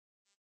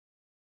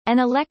An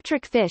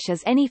electric fish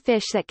is any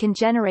fish that can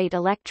generate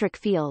electric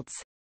fields.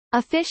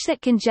 A fish that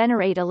can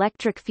generate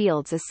electric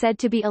fields is said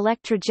to be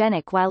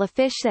electrogenic, while a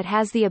fish that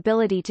has the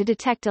ability to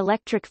detect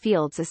electric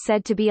fields is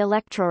said to be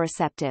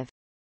electroreceptive.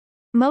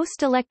 Most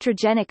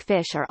electrogenic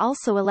fish are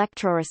also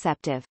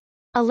electroreceptive.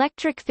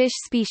 Electric fish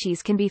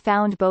species can be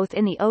found both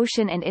in the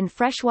ocean and in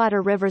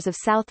freshwater rivers of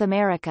South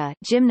America,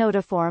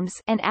 gymnotiforms,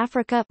 and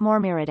Africa,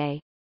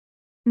 Mormyridae.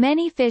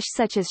 Many fish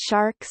such as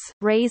sharks,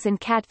 rays and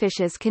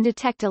catfishes can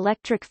detect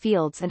electric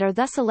fields and are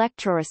thus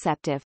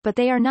electroreceptive, but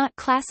they are not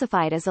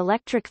classified as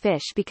electric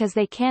fish because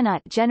they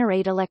cannot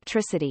generate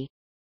electricity.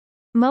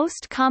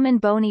 Most common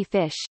bony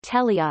fish,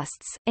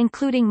 teleosts,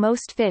 including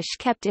most fish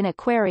kept in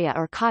aquaria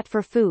or caught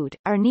for food,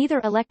 are neither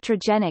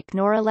electrogenic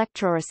nor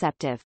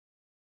electroreceptive.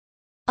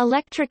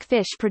 Electric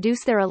fish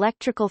produce their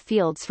electrical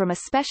fields from a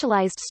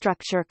specialized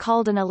structure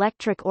called an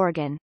electric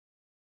organ.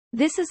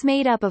 This is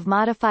made up of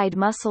modified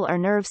muscle or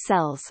nerve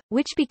cells,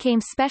 which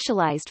became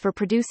specialized for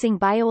producing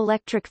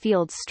bioelectric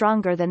fields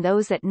stronger than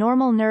those that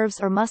normal nerves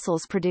or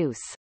muscles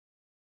produce.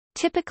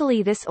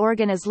 Typically, this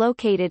organ is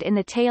located in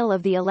the tail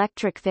of the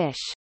electric fish.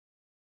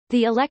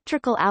 The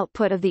electrical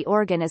output of the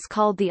organ is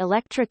called the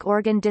electric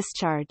organ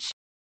discharge.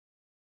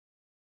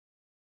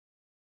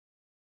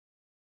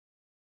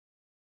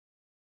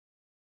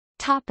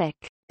 Topic: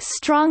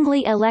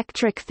 Strongly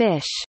electric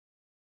fish.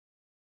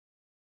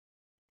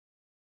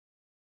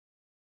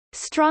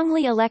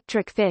 Strongly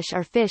electric fish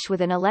are fish with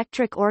an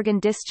electric organ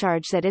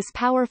discharge that is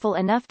powerful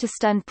enough to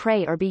stun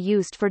prey or be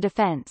used for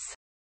defense.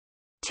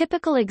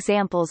 Typical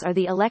examples are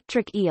the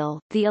electric eel,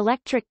 the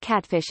electric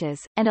catfishes,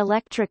 and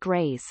electric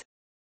rays.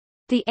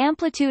 The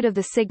amplitude of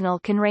the signal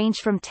can range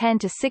from 10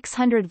 to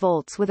 600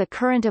 volts with a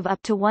current of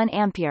up to 1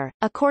 ampere,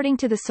 according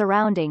to the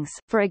surroundings,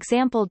 for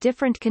example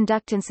different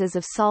conductances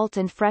of salt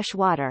and fresh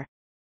water.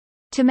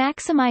 To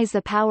maximize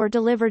the power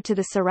delivered to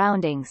the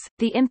surroundings,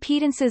 the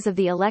impedances of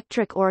the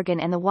electric organ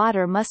and the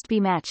water must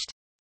be matched.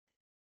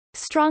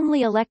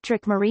 Strongly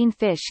electric marine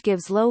fish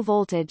gives low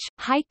voltage,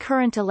 high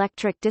current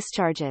electric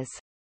discharges.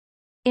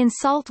 In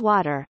salt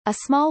water, a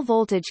small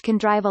voltage can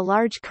drive a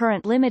large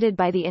current limited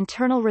by the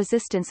internal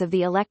resistance of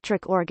the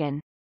electric organ.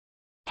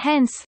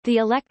 Hence, the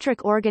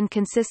electric organ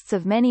consists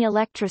of many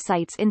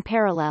electrocytes in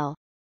parallel.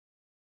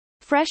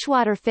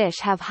 Freshwater fish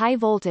have high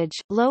voltage,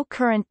 low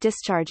current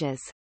discharges.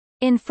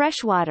 In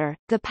freshwater,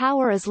 the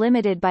power is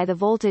limited by the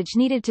voltage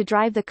needed to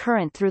drive the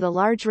current through the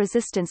large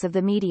resistance of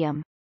the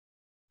medium.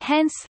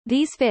 Hence,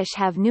 these fish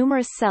have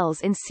numerous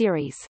cells in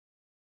series.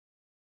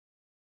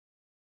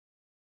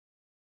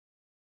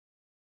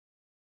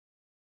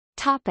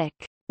 Topic: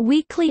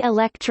 Weakly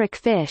electric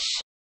fish.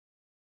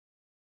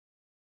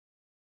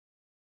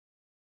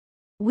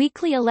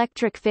 Weakly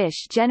electric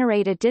fish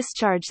generate a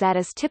discharge that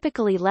is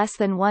typically less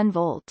than 1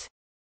 volt.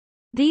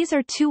 These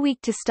are too weak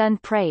to stun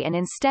prey and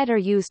instead are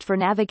used for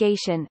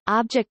navigation,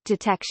 object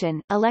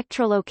detection,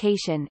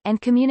 electrolocation,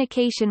 and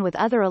communication with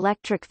other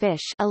electric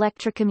fish,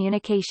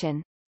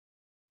 electrocommunication.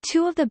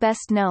 Two of the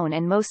best known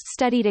and most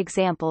studied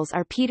examples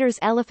are Peter's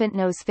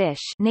elephant-nose fish,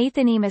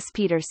 Nathanemus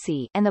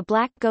petersi, and the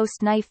black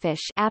ghost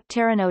knifefish,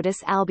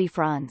 Apteronotus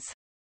albifrons.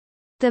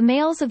 The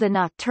males of the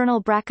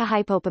nocturnal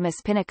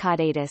Brachyhypopomus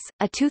pinnacaudatus,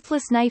 a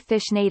toothless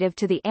knifefish native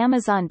to the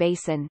Amazon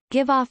basin,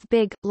 give off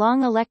big,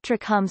 long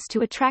electric hums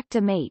to attract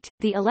a mate.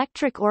 The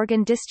electric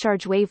organ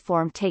discharge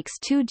waveform takes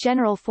two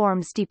general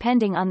forms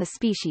depending on the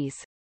species.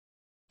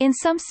 In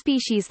some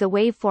species the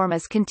waveform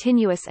is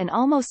continuous and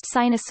almost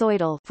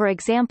sinusoidal, for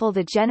example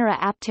the genera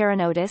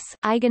Apteronotus,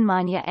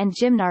 Eigenmannia and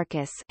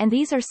Gymnarchus, and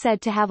these are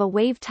said to have a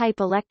wave-type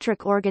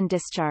electric organ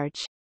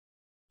discharge.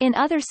 In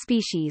other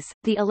species,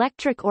 the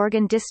electric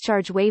organ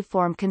discharge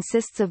waveform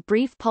consists of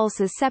brief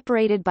pulses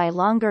separated by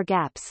longer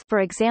gaps, for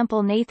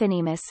example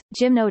Nathanemus,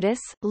 Gymnotus,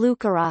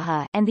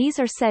 Leucaraha, and these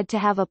are said to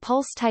have a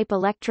pulse-type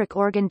electric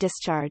organ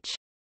discharge.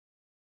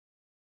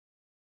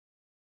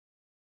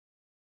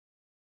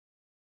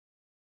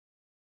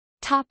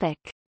 Topic: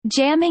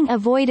 Jamming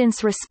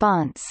avoidance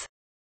response.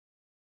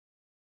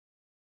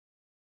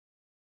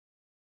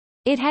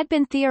 It had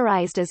been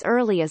theorized as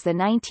early as the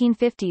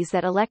 1950s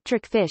that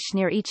electric fish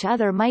near each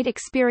other might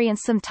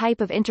experience some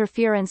type of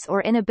interference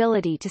or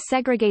inability to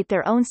segregate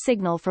their own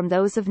signal from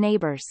those of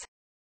neighbors.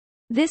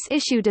 This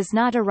issue does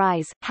not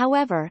arise,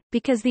 however,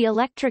 because the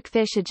electric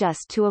fish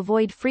adjust to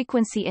avoid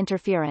frequency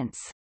interference.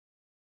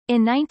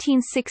 In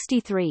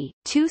 1963,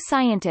 two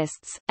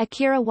scientists,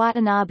 Akira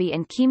Watanabe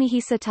and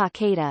Kimihisa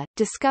Takeda,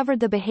 discovered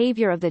the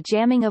behavior of the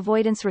jamming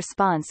avoidance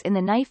response in the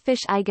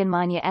knifefish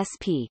Eigenmannia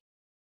sp.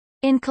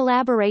 In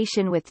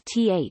collaboration with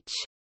Th.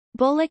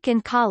 Bullock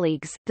and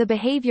colleagues, the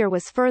behavior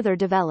was further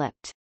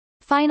developed.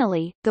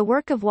 Finally, the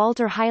work of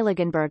Walter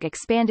Heiligenberg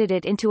expanded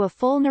it into a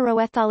full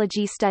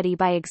neuroethology study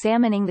by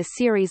examining the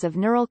series of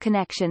neural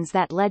connections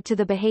that led to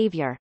the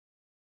behavior.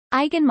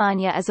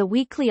 Eigenmannia is a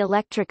weakly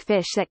electric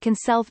fish that can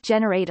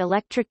self-generate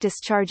electric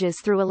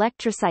discharges through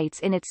electrocytes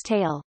in its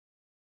tail.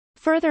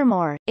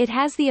 Furthermore, it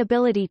has the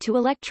ability to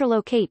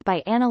electrolocate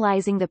by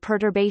analyzing the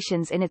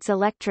perturbations in its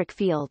electric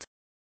field.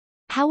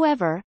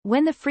 However,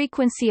 when the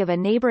frequency of a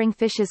neighboring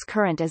fish's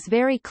current is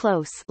very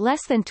close,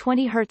 less than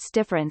 20 Hz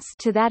difference,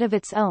 to that of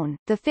its own,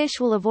 the fish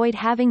will avoid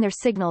having their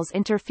signals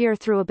interfere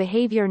through a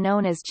behavior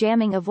known as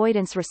jamming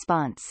avoidance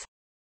response.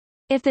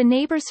 If the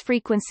neighbor's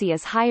frequency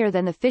is higher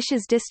than the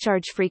fish's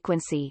discharge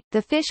frequency,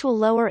 the fish will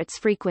lower its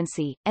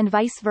frequency, and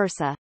vice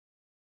versa.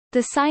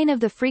 The sign of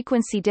the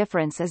frequency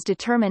difference is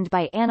determined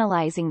by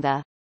analyzing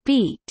the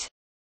beat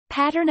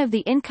pattern of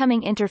the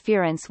incoming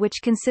interference,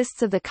 which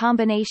consists of the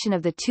combination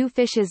of the two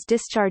fishes'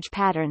 discharge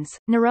patterns.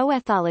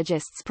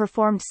 Neuroethologists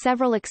performed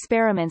several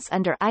experiments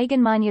under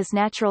Eigenmann's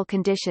natural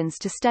conditions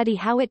to study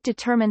how it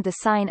determined the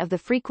sign of the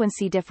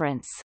frequency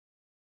difference.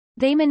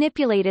 They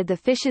manipulated the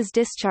fish's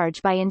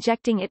discharge by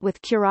injecting it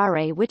with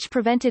curare, which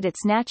prevented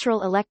its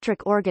natural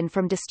electric organ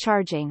from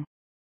discharging.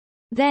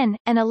 Then,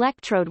 an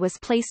electrode was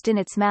placed in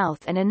its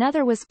mouth and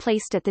another was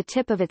placed at the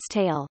tip of its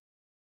tail.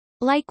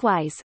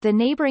 Likewise, the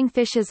neighboring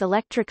fish's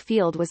electric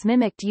field was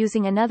mimicked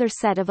using another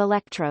set of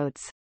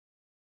electrodes.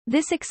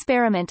 This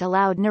experiment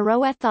allowed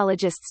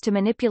neuroethologists to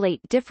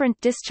manipulate different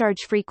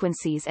discharge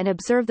frequencies and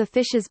observe the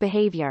fish's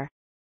behavior.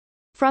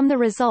 From the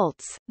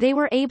results, they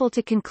were able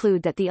to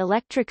conclude that the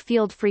electric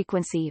field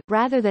frequency,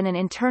 rather than an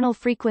internal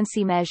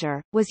frequency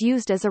measure, was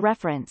used as a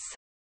reference.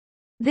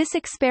 This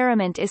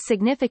experiment is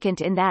significant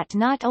in that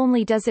not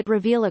only does it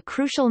reveal a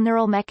crucial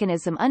neural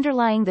mechanism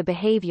underlying the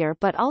behavior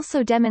but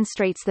also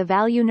demonstrates the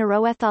value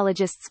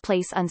neuroethologists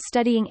place on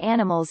studying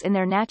animals in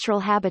their natural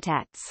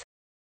habitats.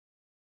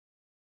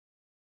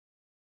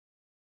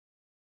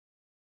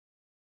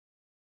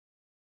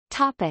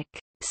 Topic: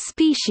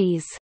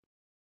 Species.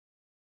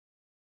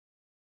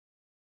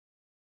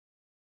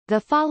 The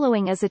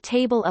following is a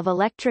table of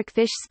electric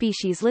fish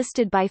species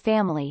listed by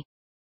family.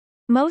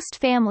 Most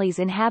families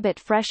inhabit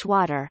fresh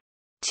water.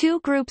 Two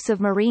groups of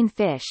marine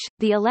fish,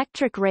 the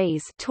electric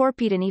rays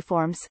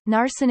Torpedoniformes,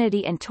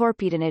 Narcinidae and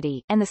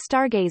Torpedonidae, and the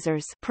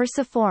stargazers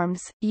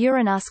Perciformes,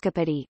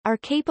 Uranoscopidae, are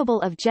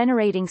capable of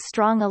generating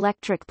strong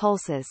electric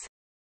pulses.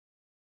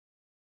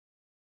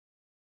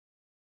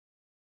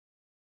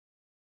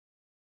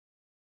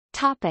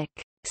 Topic.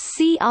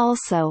 See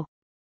also: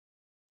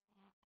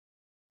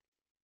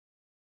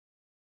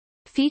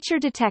 feature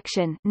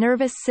detection,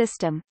 nervous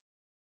system,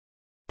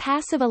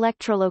 passive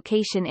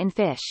electrolocation in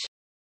fish.